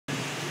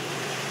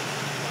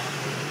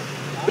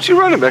What you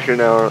running back here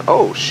now?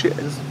 Oh shit.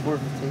 This is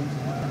 415.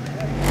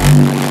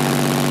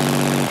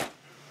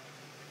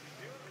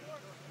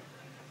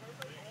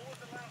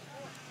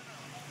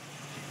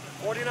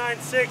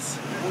 49.6.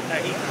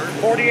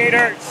 48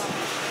 hertz.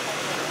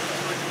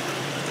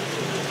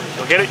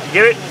 You'll get it? You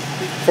get it?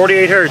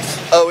 48 hertz.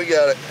 Oh, we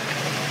got it.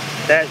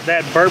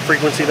 That burp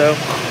frequency though.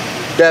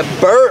 That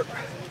burp.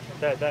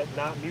 That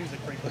not music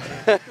frequency.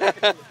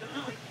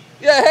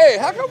 Yeah, hey,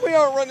 how come we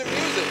aren't running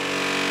music?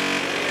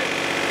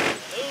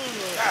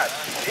 God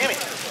damn it.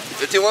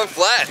 51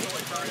 flat.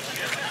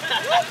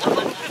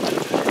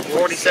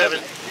 47.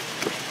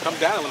 Come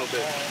down a little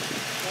bit.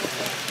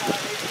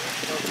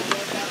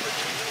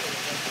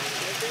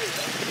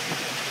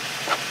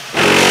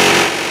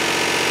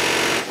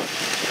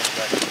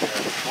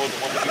 What was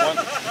it, 151?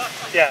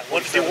 Yeah,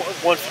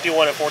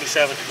 151 at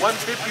 47.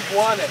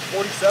 151 at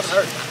 47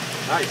 hertz.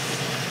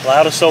 Nice.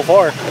 Loudest so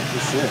far.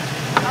 Good shit.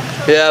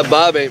 Yeah,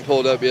 Bob ain't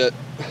pulled up yet.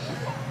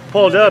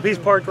 Pulled up, he's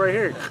parked right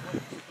here.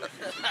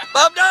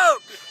 Bob, no!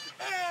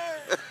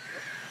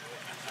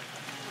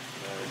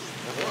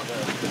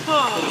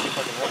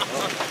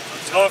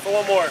 He's going for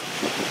one more.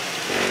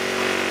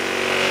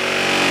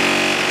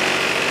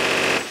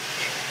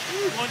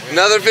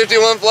 Another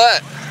 51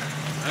 flat.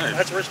 Nice.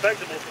 That's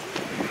respectable.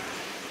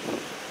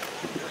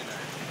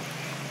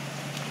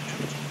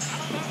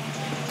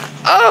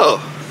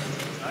 Oh!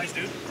 Nice,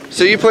 dude.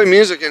 So you play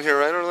music in here,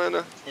 right,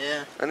 Orlando?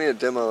 Yeah. I need a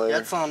demo later.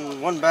 That's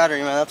on one battery,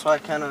 man. That's why I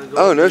kind of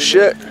go. Oh, no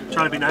shit.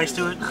 Trying to be nice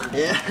to it.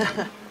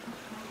 Yeah.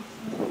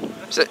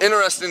 It's an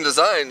interesting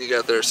design you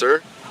got there,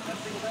 sir.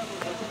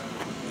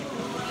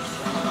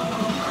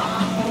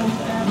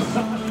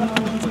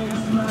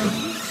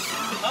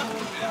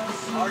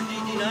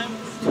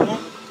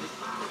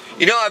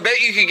 You know, I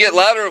bet you could get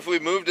louder if we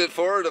moved it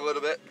forward a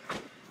little bit.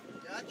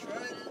 Yeah, I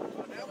tried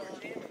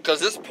it. Because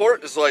this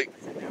port is like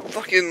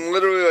fucking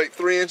literally like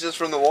 3 inches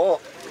from the wall.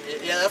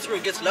 Yeah, that's where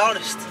it gets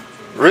loudest.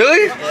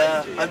 Really?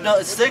 Yeah, I've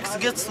done 6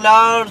 gets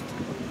loud.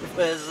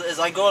 As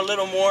I go a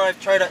little more,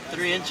 I've tried at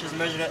 3 inches,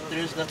 measured at 3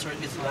 inches. That's where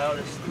it gets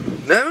loudest.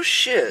 No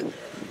shit.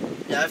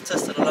 Yeah, I've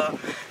tested a lot.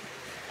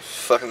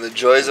 Fucking the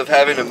joys of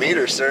having a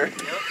meter, sir.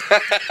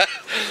 Yep.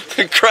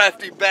 The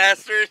crafty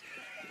bastard.